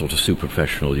you're sort of super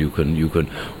professional, you can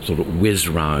sort of whiz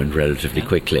round relatively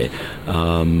quickly.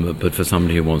 But for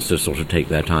somebody who wants to sort of take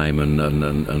their time and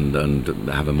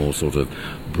have a more sort of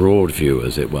broad view,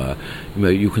 as it were,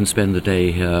 you can spend the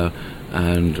day here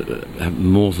and have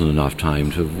more than enough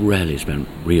time to really spend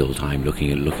real time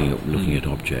looking at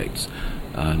objects.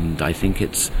 And I think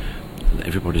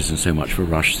everybody's in so much of a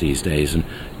rush these days, and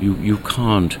you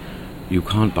can't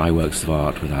buy works of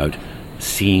art without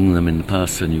seeing them in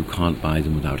person. You can't buy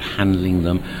them without handling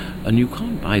them, and you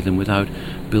can't buy them without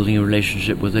building a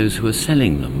relationship with those who are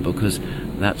selling them, because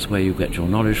that's where you get your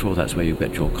knowledge for, that's where you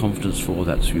get your confidence for,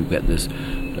 that's where you get this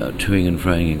toing and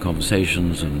froing in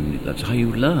conversations, and that's how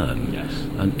you learn. Yes.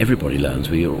 And everybody learns.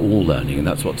 We are all learning, and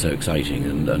that's what's so exciting.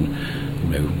 And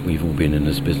we've all been in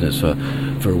this business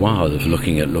for a while of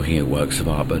looking at works of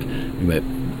art, but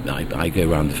I go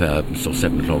around the fair sort of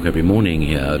 7 o'clock every morning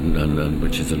here, and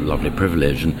which is a lovely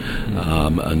privilege, and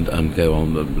go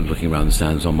on looking around the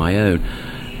stands on my own.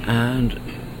 And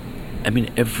I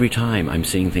mean, every time I'm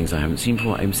seeing things I haven't seen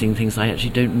before, I'm seeing things I actually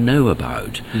don't know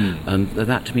about, and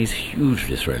that to me is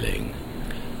hugely thrilling.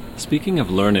 Speaking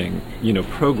of learning,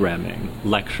 programming,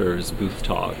 lectures, booth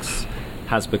talks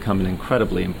has become an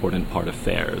incredibly important part of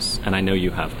fairs, and I know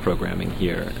you have programming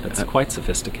here. It's quite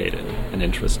sophisticated and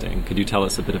interesting. Could you tell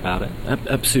us a bit about it?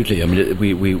 Absolutely. I mean,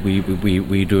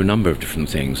 we do a number of different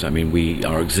things. I mean,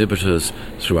 our exhibitors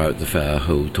throughout the fair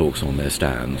hold talks on their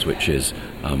stands, which is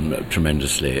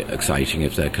tremendously exciting.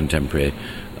 If they're contemporary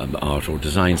art or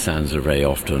design stands, are very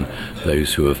often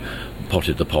those who have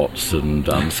potted the pots and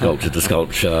sculpted the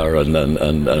sculpture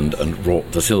and wrought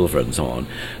the silver and so on.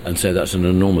 And so that's an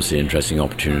enormously interesting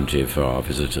opportunity for our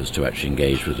visitors to actually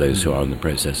engage with those who are in the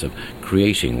process of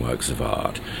creating works of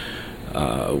art.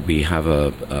 We have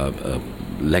a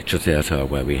lecture theatre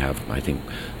where we have, I think,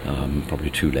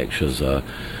 probably 2 lectures a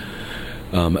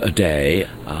day.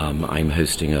 I'm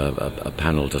hosting a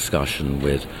panel discussion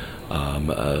with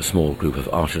a small group of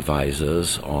art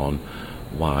advisors on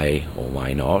why or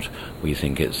why not we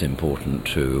think it's important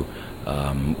to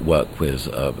work with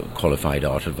a qualified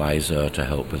art advisor to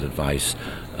help with advice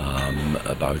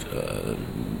about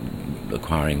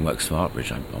acquiring works of art,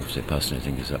 which I obviously personally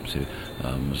think is up to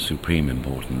supreme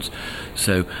importance.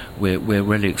 So we're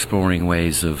really exploring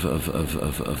ways of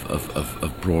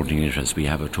broadening interest. We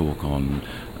have a talk on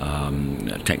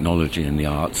technology in the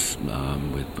arts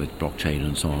with blockchain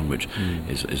and so on, which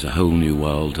is a whole new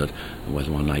world that,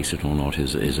 whether one likes it or not,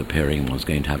 is appearing. One's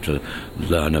going to have to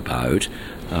learn about.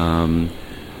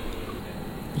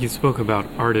 You spoke about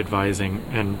art advising,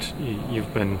 and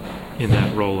you've been in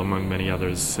that role among many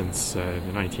others since the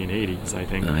 1980s, I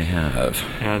think. I have.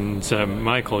 And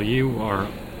Michael, you are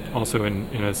also,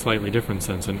 in a slightly different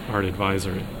sense, an art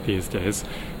advisor these days,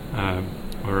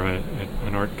 or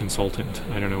an art consultant.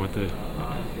 I don't know what the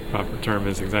proper term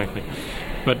is exactly.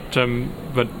 But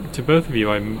to both of you,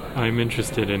 I'm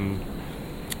interested in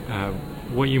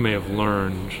what you may have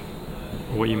learned,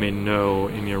 what you may know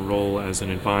in your role as an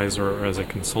advisor or as a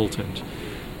consultant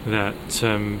that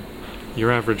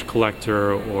your average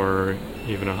collector or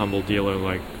even a humble dealer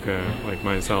like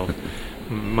myself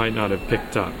might not have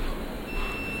picked up.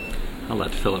 I'll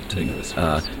let Philip take this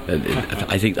first.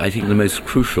 I think the most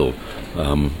crucial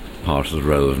part of the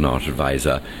role of an art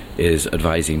advisor is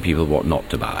advising people what not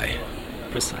to buy.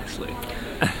 Precisely.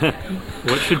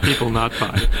 What should people not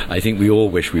buy? I think we all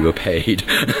wish we were paid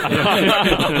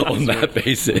on that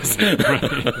basis.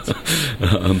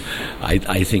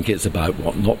 I think it's about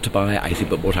what not to buy. I think,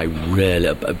 but what I really,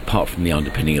 apart from the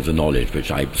underpinning of the knowledge,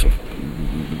 which I sort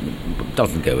of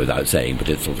doesn't go without saying, but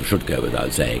it sort of should go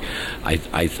without saying, I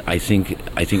think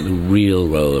the real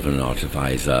role of an art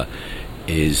advisor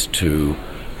is to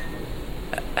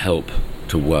help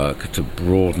to work to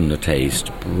broaden the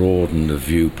taste, broaden the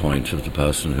viewpoint of the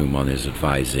person whom one is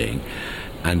advising,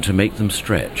 and to make them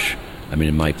stretch. I mean,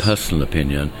 in my personal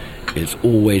opinion, it's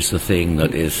always the thing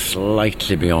that is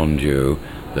slightly beyond you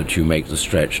that you make the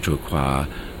stretch to acquire,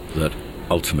 that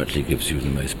ultimately gives you the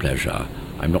most pleasure.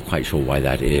 I'm not quite sure why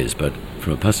that is, but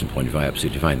from a personal point of view, I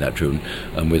absolutely find that true.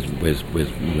 And with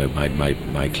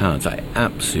my clients, I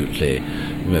absolutely,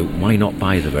 why not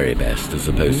buy the very best as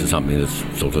opposed to something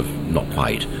that's sort of not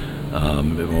quite.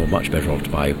 Or much better off to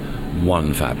buy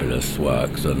one fabulous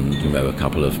work than a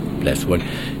couple of less. When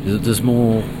there's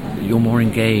more, you're more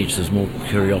engaged. There's more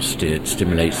curiosity. It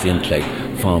stimulates the intellect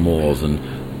far more than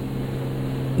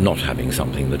not having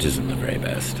something that isn't the very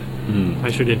best. I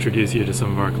should introduce you to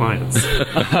some of our clients.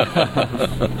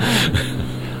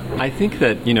 I think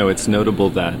that it's notable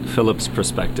that Philip's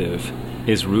perspective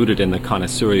is rooted in the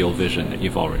connoisseurial vision that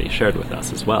you've already shared with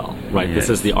us as well, right? Yes. This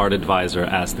is the art advisor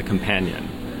as the companion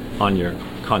on your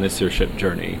connoisseurship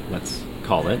journey, let's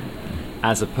call it,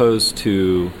 as opposed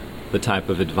to the type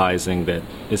of advising that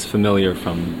is familiar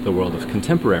from the world of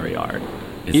contemporary art.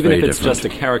 Even if it's just a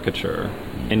caricature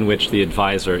in which the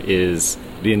advisor is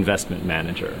the investment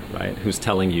manager, right, who's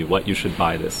telling you what you should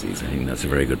buy this season. I think that's a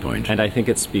very good point. And I think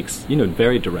it speaks,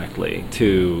 very directly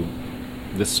to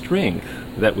the strength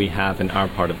that we have in our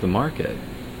part of the market,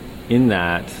 in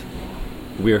that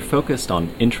we're focused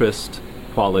on interest,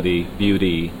 quality,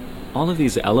 beauty, all of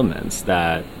these elements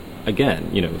that,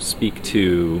 again, speak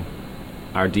to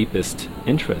our deepest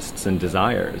interests and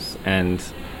desires, and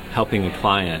helping a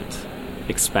client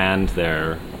expand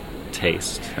their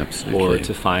taste. Absolutely. Or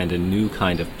to find a new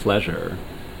kind of pleasure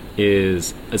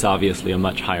is obviously a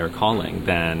much higher calling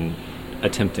than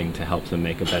attempting to help them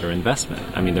make a better investment.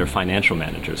 I mean, they're financial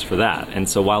managers for that. And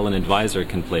so while an advisor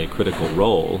can play a critical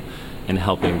role in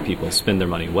helping people spend their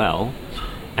money well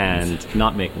and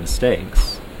not make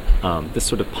mistakes, this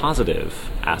sort of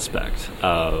positive aspect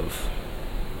of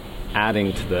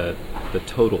adding to the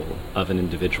total of an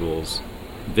individual's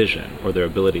vision or their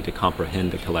ability to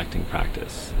comprehend a collecting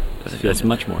practice feels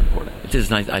much more important. It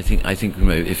is, and I think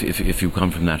if you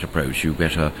come from that approach, you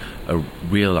get a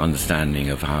real understanding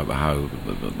of how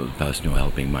the person you're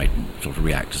helping might sort of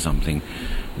react to something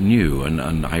new.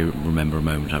 And I remember a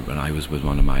moment when I was with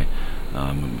one of my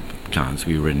clients.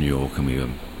 We were in New York, and we were,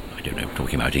 I don't know,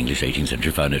 talking about English 18th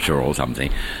century furniture or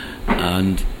something.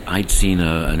 And I'd seen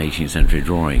an 18th century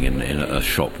drawing in a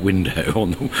shop window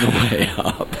on the way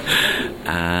up.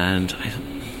 And I thought,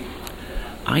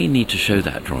 I need to show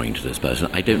that drawing to this person.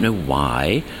 I don't know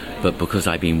why, but because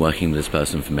I've been working with this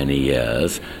person for many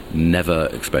years, never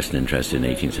expressed an interest in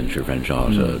 18th century French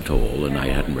art at all, and I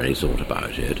hadn't really thought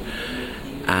about it.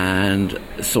 And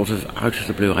sort of out of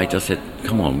the blue, I just said,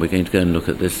 come on, we're going to go and look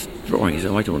at this drawing. He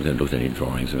said, I don't want to go and look at any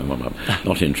drawings. I'm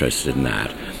not interested in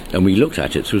that. And we looked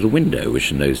at it through the window,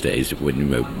 which in those days, when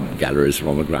galleries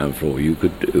were on the ground floor, you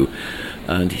could do.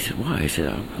 And he said, why? I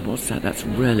said, what's that? That's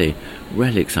really,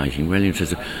 really exciting, really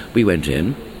interesting. We went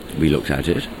in, we looked at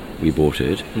it, we bought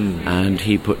it, and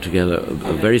he put together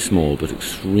a very small but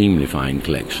extremely fine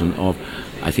collection of,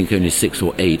 I think, only 6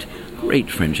 or 8 great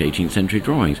French 18th century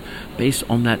drawings, based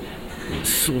on that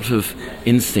sort of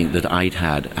instinct that I'd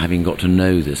had, having got to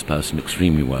know this person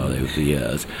extremely well over the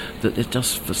years, that it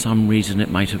just, for some reason,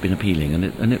 it might have been appealing,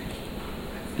 and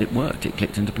it worked. It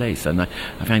clicked into place, and I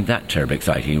found that terribly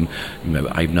exciting.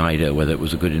 I have no idea whether it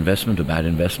was a good investment, a bad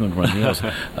investment, or anything else.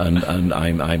 And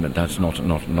I'm that's not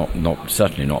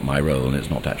certainly not my role, and it's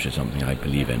not actually something I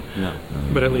believe in. No.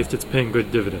 But at least it's paying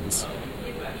good dividends.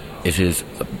 It is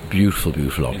a beautiful,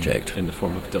 beautiful object in the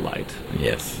form of delight.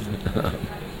 Yes.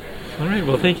 All right.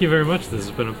 Well, thank you very much. This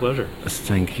has been a pleasure.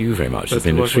 Thank you very much. It's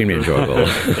been extremely enjoyable.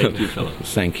 Thank you, Philip.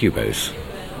 Thank you both.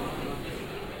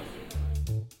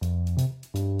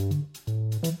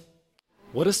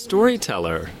 What a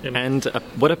storyteller, and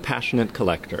what a passionate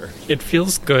collector. It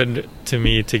feels good to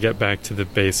me to get back to the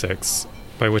basics,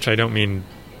 by which I don't mean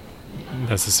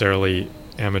necessarily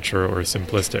amateur or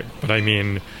simplistic, but I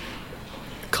mean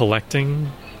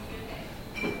collecting,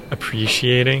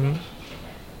 appreciating,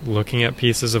 looking at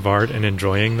pieces of art and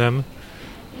enjoying them.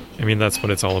 I mean, that's what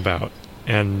it's all about.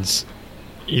 And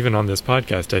even on this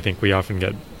podcast, I think we often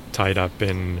get tied up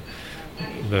in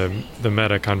the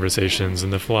meta conversations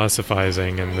and the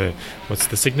philosophizing and the what's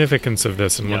the significance of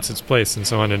this and what's its place and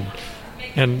so on,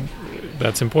 and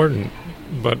that's important.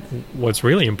 But what's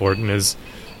really important is,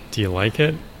 do you like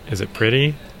it? Is it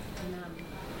pretty?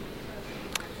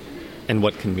 And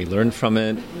what can we learn from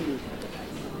it?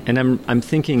 And I'm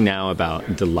thinking now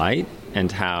about delight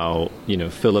and how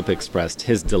Philip expressed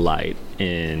his delight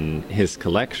in his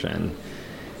collection,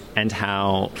 and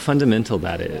how fundamental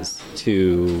that is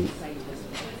to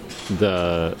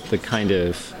the kind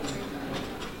of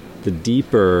the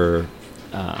deeper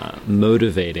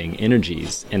motivating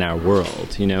energies in our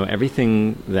world.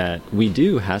 Everything that we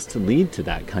do has to lead to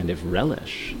that kind of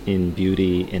relish in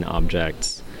beauty, in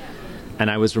objects, And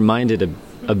I was reminded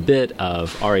a bit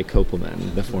of Ari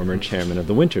Kopelman, the former chairman of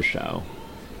the Winter Show,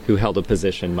 who held a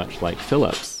position much like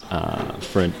Philip's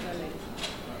for a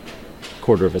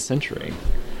quarter of a century,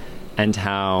 and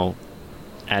how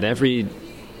at every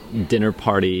dinner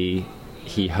party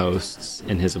he hosts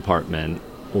in his apartment,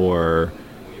 or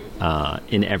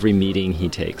in every meeting he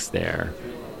takes there,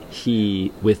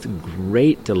 he, with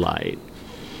great delight,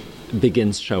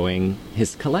 begins showing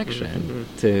his collection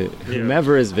to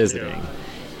whomever is visiting.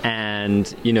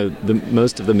 And,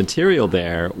 most of the material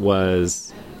there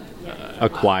was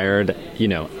acquired,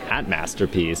 at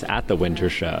Masterpiece, at the Winter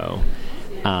Show,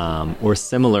 or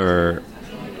similar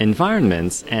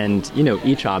environments. And,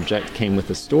 each object came with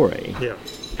a story. Yeah.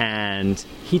 And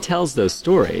he tells those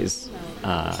stories,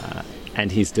 and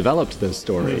he's developed those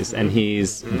stories, and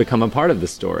he's become a part of the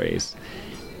stories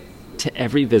to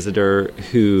every visitor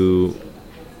who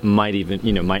might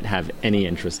have any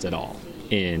interest at all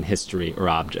in history or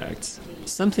objects.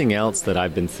 Something else that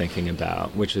I've been thinking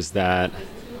about, which is that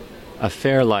a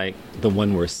fair like the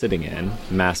one we're sitting in,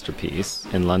 Masterpiece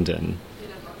in London,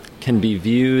 can be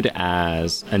viewed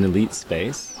as an elite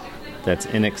space that's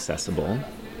inaccessible.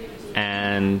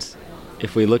 And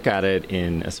if we look at it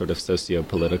in a sort of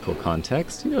socio-political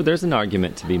context, there's an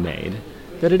argument to be made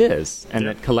that it is, and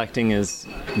that collecting is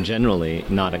generally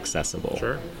not accessible.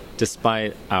 Sure.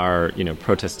 Despite our,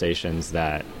 protestations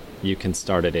that you can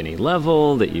start at any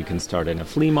level, that you can start in a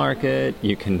flea market,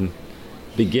 you can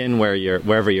begin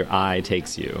wherever your eye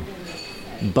takes you.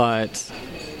 But,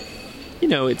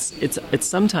 it's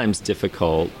sometimes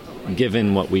difficult,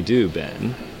 given what we do,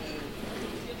 Ben,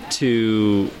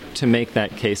 to make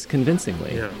that case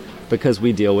convincingly, because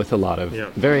we deal with a lot of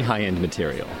very high-end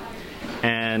material.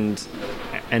 And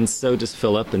so does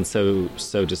Philip, and so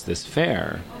does this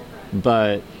fair.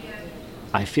 But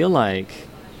I feel like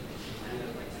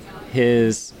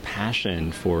his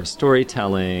passion for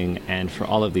storytelling and for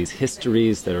all of these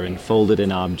histories that are enfolded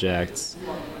in objects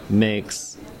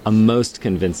makes a most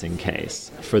convincing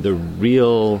case for the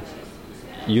real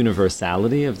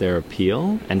universality of their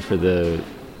appeal and for the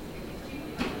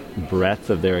breadth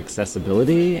of their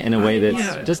accessibility in a way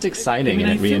that's just exciting,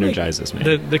 and it re-energizes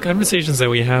me. The conversations that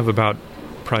we have about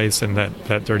price and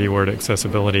that dirty word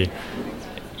accessibility,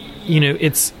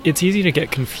 it's easy to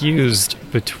get confused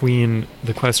between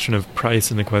the question of price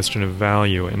and the question of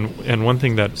value. And one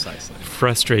thing that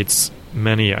frustrates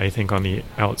many, I think, on the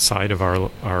outside of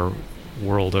our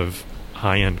world of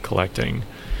high-end collecting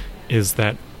is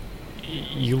that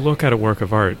you look at a work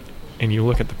of art and you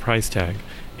look at the price tag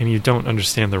and you don't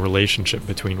understand the relationship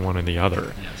between one and the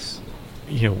other. Yes.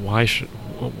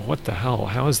 What the hell?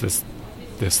 How is this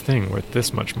thing worth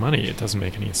this much money? It doesn't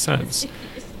make any sense.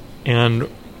 And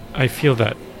I feel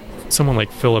that someone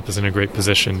like Philip is in a great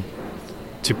position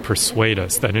to persuade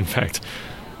us that, in fact,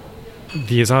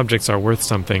 these objects are worth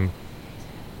something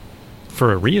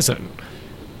for a reason.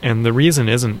 And the reason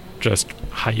isn't just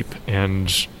hype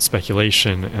and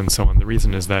speculation and so on. The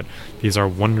reason is that these are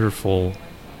wonderful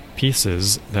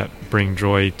pieces that bring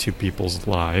joy to people's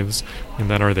lives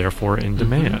and that are therefore in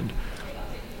demand.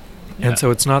 And so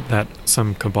it's not that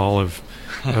some cabal of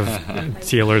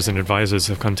dealers and advisors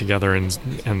have come together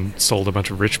and sold a bunch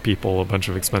of rich people a bunch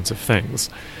of expensive things.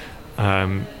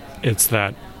 It's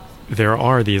that there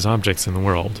are these objects in the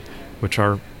world which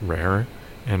are rare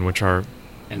and which are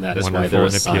and that is why they're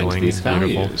assigned these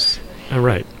values.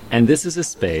 Right. And this is a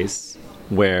space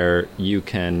where you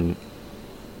can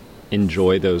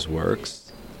enjoy those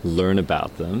works, learn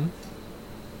about them,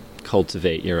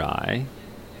 cultivate your eye,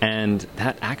 and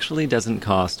that actually doesn't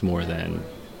cost more than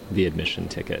the admission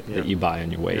ticket that you buy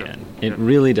on your way in. It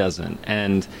really doesn't.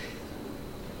 And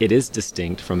it is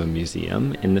distinct from a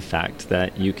museum in the fact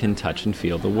that you can touch and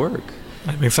feel the work.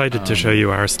 I'm excited to show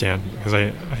you our stand because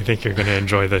I think you're going to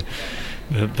enjoy the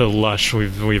lush.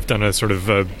 We've done a sort of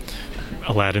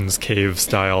Aladdin's cave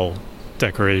style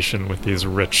decoration with these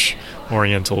rich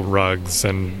oriental rugs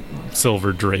and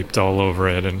silver draped all over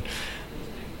it, and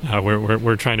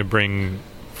we're trying to bring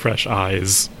fresh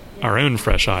eyes, our own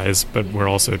fresh eyes, but we're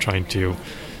also trying to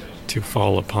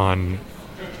fall upon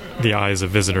the eyes of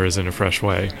visitors in a fresh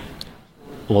way.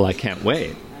 Well, I can't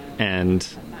wait. And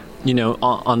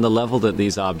on the level that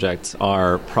these objects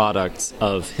are products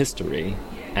of history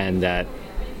and that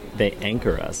they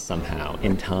anchor us somehow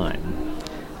in time,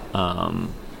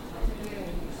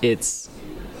 it's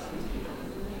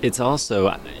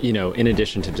also, in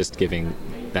addition to just giving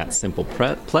that simple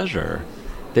pleasure,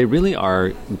 they really are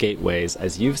gateways,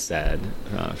 as you've said,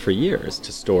 for years,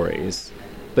 to stories,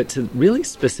 but to really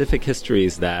specific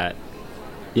histories that,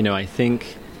 I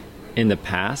think in the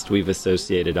past, we've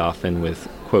associated often with,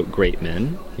 quote, great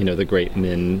men, the great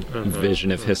men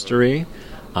vision of history.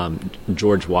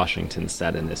 George Washington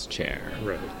sat in this chair,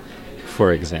 Right.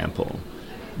 for example.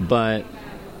 But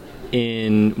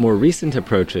in more recent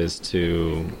approaches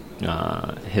to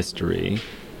history,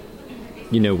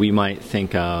 we might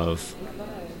think of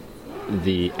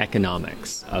the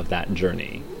economics of that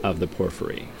journey of the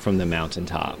Porphyry from the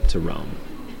mountaintop to Rome.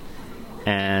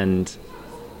 And,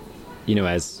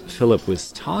 as Philip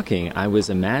was talking, I was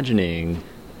imagining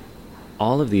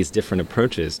all of these different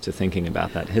approaches to thinking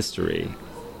about that history.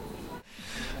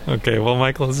 Okay, well,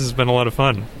 Michael, this has been a lot of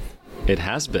fun. It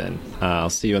has been. I'll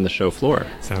see you on the show floor.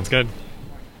 Sounds good.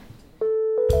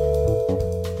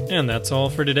 And that's all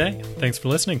for today. Thanks for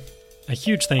listening. A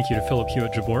huge thank you to Philip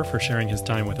Hewat-Jaboor for sharing his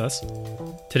time with us.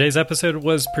 Today's episode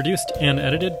was produced and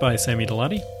edited by Sammy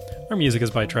Delati. Our music is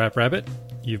by Trap Rabbit.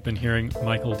 You've been hearing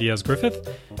Michael Diaz-Griffith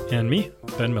and me,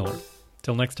 Ben Miller.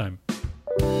 Till next time.